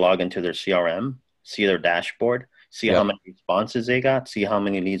be able to log into their CRM, see their dashboard, see how Yep. many responses they got, see how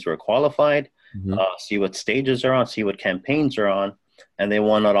many leads were qualified, Mm-hmm. see what stages are on, see what campaigns are on, and they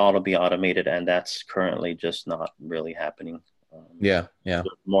want it all to be automated, and that's currently just not really happening. Yeah. Yeah.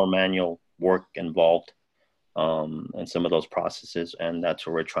 There's more manual work involved in some of those processes, and that's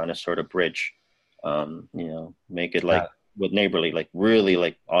where we're trying to sort of bridge, make it Got like with Neighborly, like really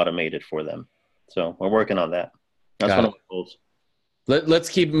like automated for them. So we're working on that. That's Got one it. of my goals. Let's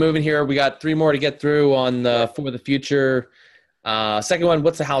keep moving here. We got 3 more to get through on for the future. Second one,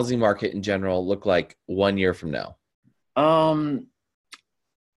 what's the housing market in general look like 1 year from now? Um,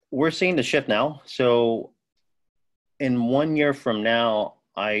 we're seeing the shift now. So in 1 year from now,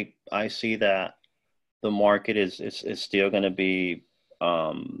 I see that the market is still going to be,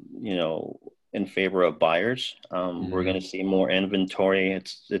 in favor of buyers. We're going to see more inventory.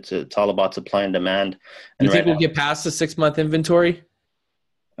 It's all about supply and demand. You And think right we'll get past the 6-month inventory?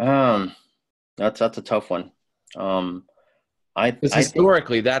 now, that's a tough one. Because I think,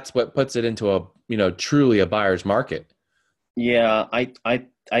 historically, that's what puts it into a truly a buyer's market. yeah, I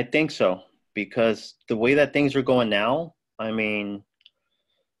think so, because the way that things are going now, I mean,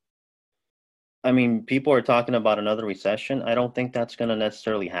 people are talking about another recession. I don't think that's going to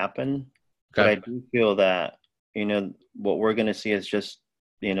necessarily happen, but Okay. I do feel that, what we're going to see is just,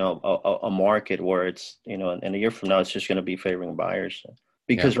 a market where it's, in a year from now, it's just going to be favoring buyers. Yeah.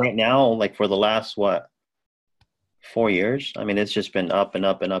 Because right now, like for the last, 4 years, I mean, it's just been up and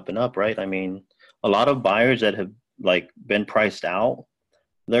up and up and up, right? I mean, a lot of buyers that have like been priced out,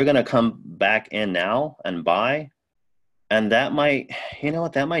 they're going to come back in now and buy. And that might, you know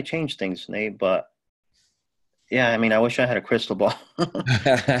what, that might change things, Nate. But yeah, I mean, I wish I had a crystal ball.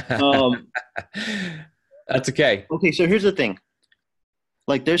 um, That's okay. okay, so here's the thing.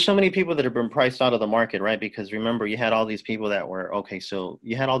 Like, there's so many people that have been priced out of the market, right? Because remember, you had all these people that were, okay, so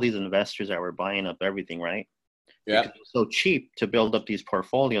you had all these investors that were buying up everything, right? Yeah. Because it was so cheap to build up these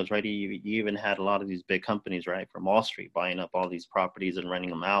portfolios, right? You even had a lot of these big companies, right, from Wall Street buying up all these properties and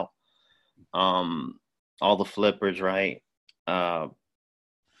renting them out. All the flippers, right? So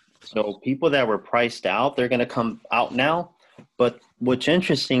people that were priced out, they're going to come out now. But what's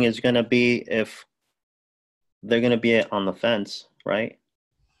interesting is going to be if they're going to be on the fence, right?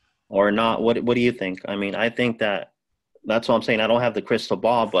 Or not. What do you think? I mean, I think that's what I'm saying. I don't have the crystal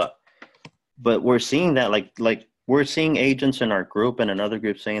ball, but we're seeing that like we're seeing agents in our group and another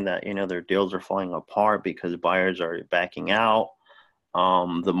group saying that, you know, their deals are falling apart because buyers are backing out.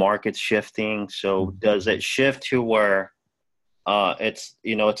 The market's shifting. So does it shift to where it's,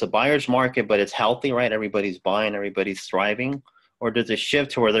 you know, it's a buyer's market, but it's healthy, right? Everybody's buying, everybody's thriving. Or does it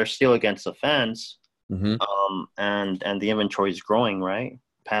shift to where they're still against the fence, and the inventory is growing, right?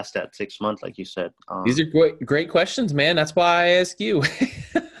 Past that 6 months, like you said. These are great questions, man. That's why I ask you.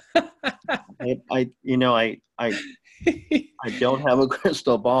 I don't have a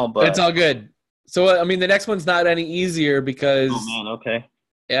crystal ball, but It's all good. So, I mean, the next one's not any easier because oh man, okay.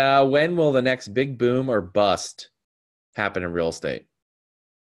 when will the next big boom or bust happen in real estate?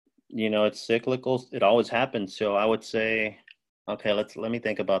 You know, it's cyclical. It always happens. So I would say, okay, let me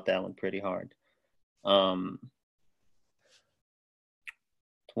think about that one pretty hard.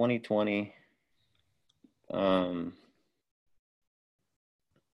 2020.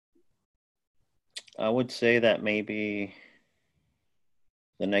 I would say that maybe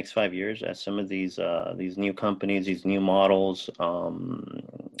the next 5 years, as some of these new companies, these new models,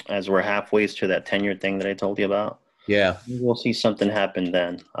 as we're halfway to that 10-year thing that I told you about. Yeah. We'll see something happen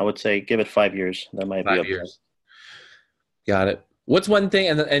then. I would say give it 5 years. That might be 5 years. Got it. What's one thing,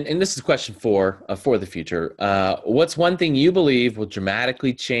 and this is a question for the future. What's one thing you believe will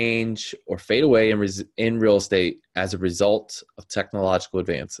dramatically change or fade away in real estate as a result of technological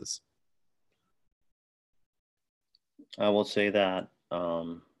advances? I will say that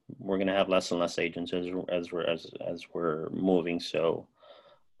we're going to have less and less agents as we're moving. So,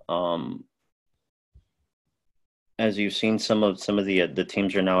 as you've seen, some of the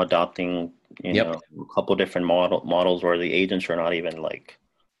teams are now adopting, you know, a couple different models where the agents are not even like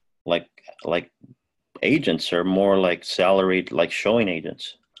agents, are more like salaried, like showing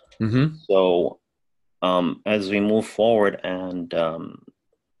agents. Mm-hmm. So, as we move forward and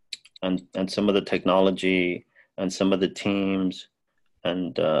some of the technology and some of the teams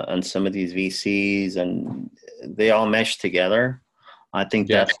and some of these VCs, and they all mesh together. I think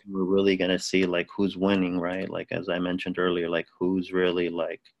that's when we're really going to see like who's winning, right? Like, as I mentioned earlier, like who's really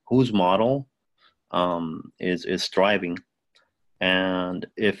like whose model is thriving. And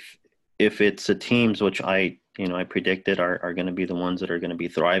if it's the teams, which I predicted are going to be the ones that are going to be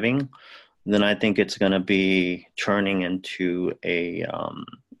thriving, then I think it's going to be turning into a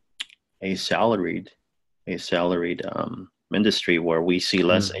salaried industry where we see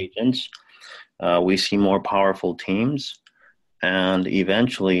less agents, we see more powerful teams, and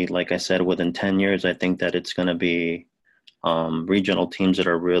eventually, like I said, within 10 years, I think that it's going to be regional teams that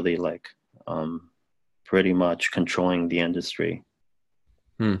are really like pretty much controlling the industry.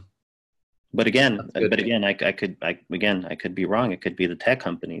 But again, I could be wrong. It could be the tech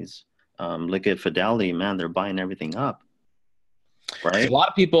companies. Look at Fidelity, man, they're buying everything up. Right. There's a lot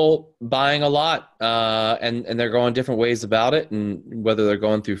of people buying a lot, and they're going different ways about it, and whether they're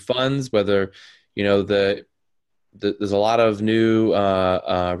going through funds, whether, you know, there's a lot of new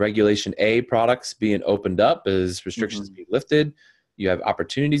Regulation A products being opened up as restrictions being lifted. You have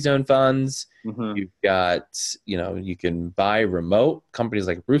opportunity zone funds. You've got, you know, you can buy remote. Companies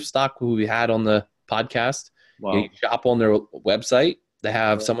like Roofstock, who we had on the podcast. Wow. You shop on their website. They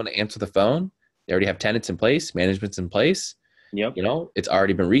have someone to answer the phone. They already have tenants in place, management's in place. Yep. You know, it's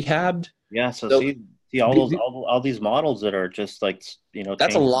already been rehabbed. Yeah. So see all these models that are just like, you know,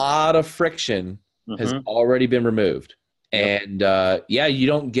 that's a lot of friction has already been removed. And you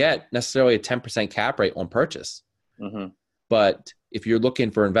don't get necessarily a 10% cap rate on purchase. But if you're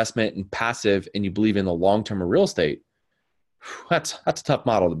looking for investment and passive and you believe in the long term of real estate, that's a tough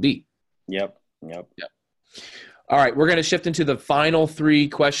model to beat. Yep. All right, we're going to shift into the final 3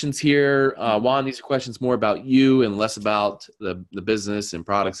 questions here. Juan, these are questions more about you and less about the business and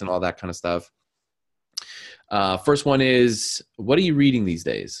products and all that kind of stuff. First one is, what are you reading these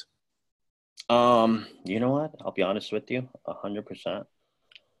days? You know what? I'll be honest with you, 100%.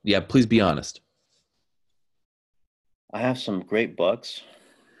 Yeah, please be honest. I have some great books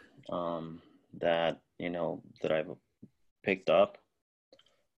that, that I've picked up,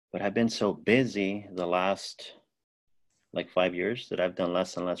 but I've been so busy the last like 5 years that I've done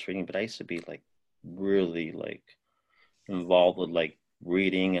less and less reading. But I used to be like really like involved with like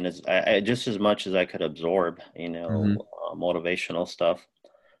reading, and just as much as I could absorb, Hmm. motivational stuff.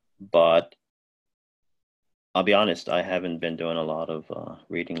 But I'll be honest, I haven't been doing a lot of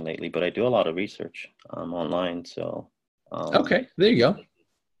reading lately, but I do a lot of research online. So, um, Okay, there you go.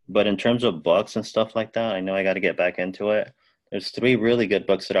 but in terms of books and stuff like that, I know I got to get back into it. There's three really good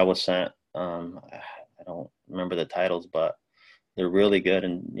books that I was sent. I don't remember the titles, but they're really good,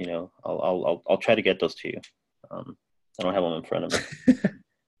 and I'll try to get those to you. I don't have them in front of me.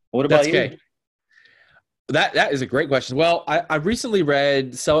 What That's about okay. you? That is a great question. Well, I recently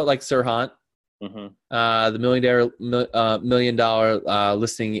read Sell It Like Sir Hunt, Mm-hmm. the million dollar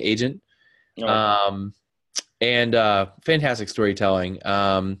listing agent. Okay. Um, and fantastic storytelling.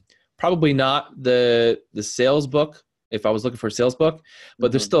 Probably not the sales book if I was looking for a sales book,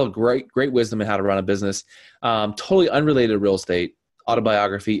 but there's Mm-hmm. still great wisdom in how to run a business. Totally unrelated to real estate. Mm-hmm.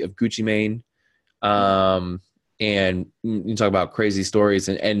 Autobiography of Gucci Mane. And you talk about crazy stories,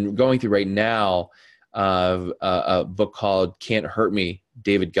 and going through right now a book called Can't Hurt Me,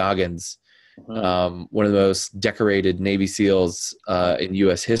 David Goggins, Mm-hmm. one of the most decorated Navy SEALs in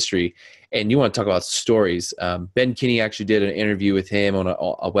U.S. history. And you want to talk about stories. Ben Kinney actually did an interview with him on a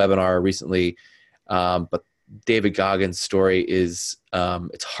webinar recently. But David Goggins' story is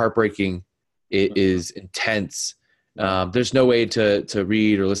it's heartbreaking. It is intense. Yeah. There's no way to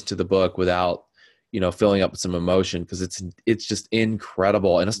read or listen to the book without filling up with some emotion, because it's just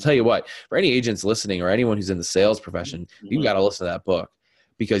incredible. And I'll tell you what, for any agents listening or anyone who's in the sales profession, you've Mm-hmm. got to listen to that book,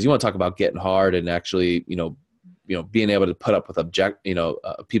 because you want to talk about getting hard and actually being able to put up with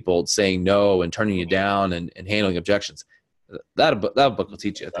people saying no and turning you down and handling objections. That book will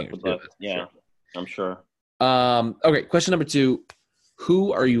teach you a thing That's or the two. book. Yeah, I'm sure. Okay, question number 2: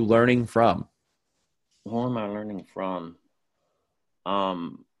 who are you learning from? Who am I learning from?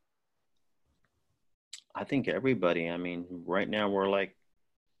 Um, I think everybody. I mean, right now we're like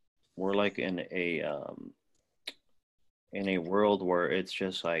in a world where it's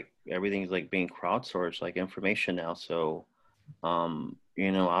just like everything's like being crowdsourced, like information now. So, I'm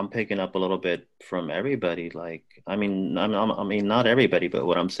picking up a little bit from everybody. Like, I mean, not everybody, but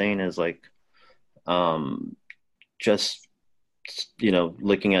what I'm saying is like, um, just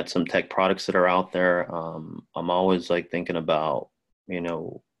looking at some tech products that are out there. I'm always like thinking about, you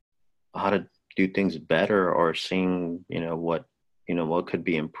know, how to do things better, or seeing, what could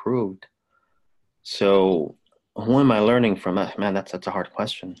be improved. So who am I learning from? Man, that's a hard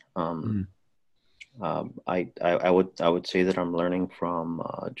question. Mm. I would say that I'm learning from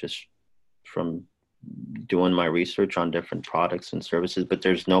just from doing my research on different products and services, but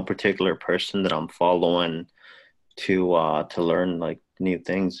there's no particular person that I'm following to learn like new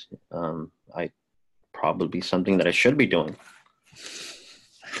things. I probably something that I should be doing.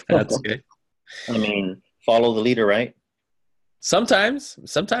 That's good. I mean, follow the leader, right? Sometimes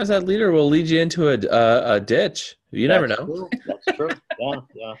that leader will lead you into a ditch. You never That's know. true. That's true. Yeah,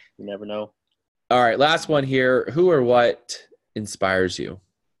 yeah. You never know. All right, last one here. Who or what inspires you?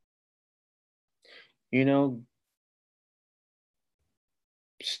 You know,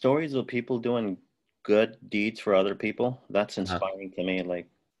 stories of people doing good deeds for other people, that's Uh-huh. inspiring to me. Like,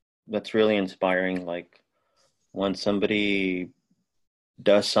 that's really inspiring. Like, when somebody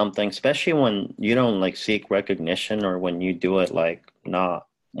does something, especially when you don't like seek recognition, or when you do it like not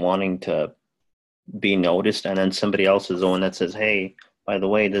wanting to be noticed, and then somebody else is the one that says, hey, by the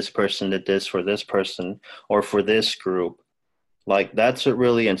way, this person did this for this person or for this group. Like, that's what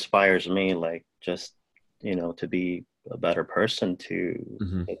really inspires me. Like, just to be a better person, to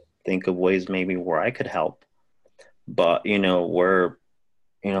Hmm. think of ways maybe where I could help. But where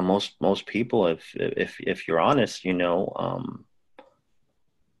most people, if you're honest, I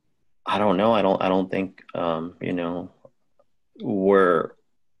don't know. I don't think we're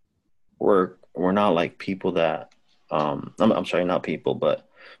we're not like people that I'm sorry, not people, but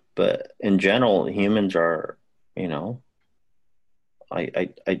in general, humans are, you know, I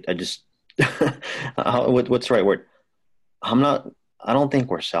just what's the right word? I'm not. I don't think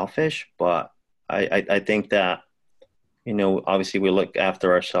we're selfish, but I think that obviously we look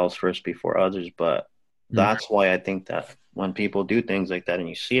after ourselves first before others. But that's why I think that when people do things like that and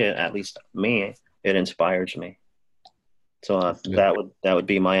you see it, at least me, it inspires me. So Good. that would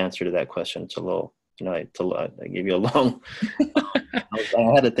be my answer to that question. It's a little, it's a lot. I gave you a long.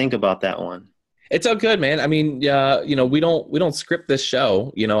 I had to think about that one. It's all good, man. I mean, we don't script this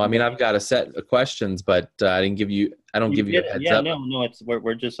show. I mean, I've got a set of questions, but I don't give you a heads up. No, it's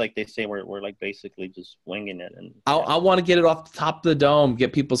we're just like they say, we're like basically just winging it, and I want to get it off the top of the dome,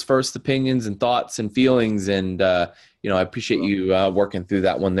 get people's first opinions and thoughts and feelings, and I appreciate you working through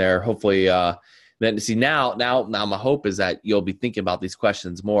that one there. Hopefully, then see now my hope is that you'll be thinking about these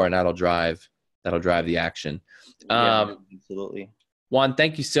questions more, and that'll drive the action. Absolutely. Juan,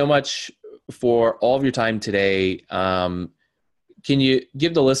 thank you so much for all of your time today. Can you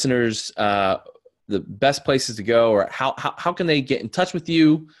give the listeners the best places to go, or how can they get in touch with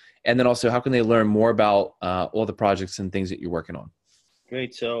you? And then also, how can they learn more about all the projects and things that you're working on?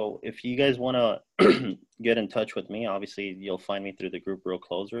 Great. So if you guys want to get in touch with me, obviously you'll find me through the group Real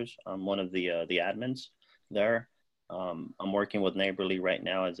Closers. I'm one of the admins there. I'm working with Neighborly right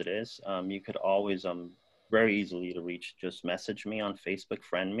now as it is. You could always very easily to reach, just message me on Facebook,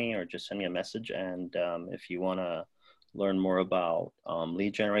 friend me, or just send me a message. And if you want to learn more about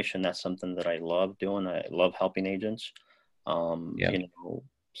lead generation, that's something that I love doing. I love helping agents.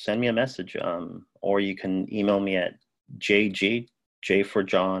 Send me a message, or you can email me at J for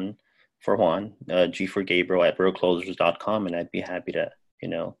John, for Juan, G for Gabriel at realclosers.com, and I'd be happy to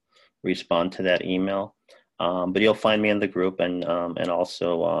respond to that email. But you'll find me in the group, and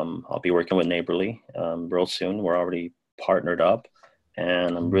also I'll be working with Neighborly real soon. We're already partnered up,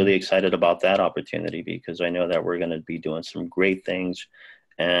 and I'm really excited about that opportunity because I know that we're going to be doing some great things,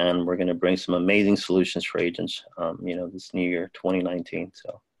 and we're going to bring some amazing solutions for agents, this new year, 2019.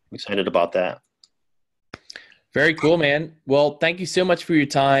 So I'm excited about that. Very cool, man. Well, thank you so much for your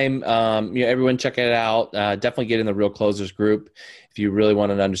time. Everyone check it out. Definitely get in the Real Closers group if you really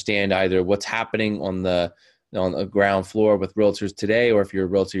want to understand either what's happening on the ground floor with realtors today, or if you're a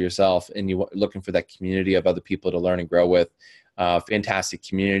realtor yourself and you're looking for that community of other people to learn and grow with. Fantastic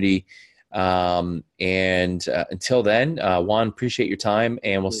community. And until then, Juan, appreciate your time,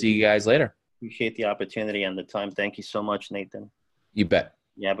 and we'll see you guys later. Appreciate the opportunity and the time. Thank you so much, Nathan. You bet.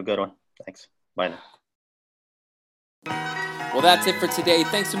 Yeah, have a good one. Thanks. Bye now. Well, that's it for today.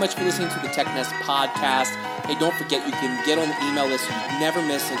 Thanks so much for listening to the TechNest podcast. Hey, don't forget you can get on the email list so you never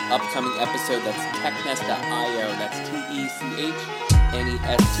miss an upcoming episode. That's technest.io. That's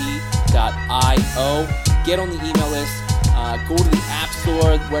TECHNEST.io. Get on the email list. Go to the App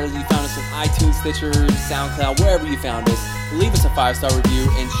Store, whether you found us on iTunes, Stitcher, SoundCloud, wherever you found us. Leave us a 5-star review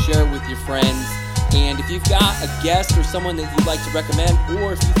and share it with your friends. And if you've got a guest or someone that you'd like to recommend,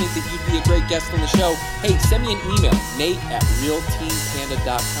 or if you think that you'd be a great guest on the show, hey, send me an email,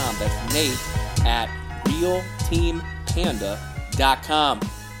 nate@realteampanda.com. That's nate@realteampanda.com.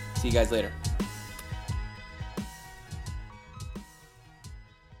 See you guys later.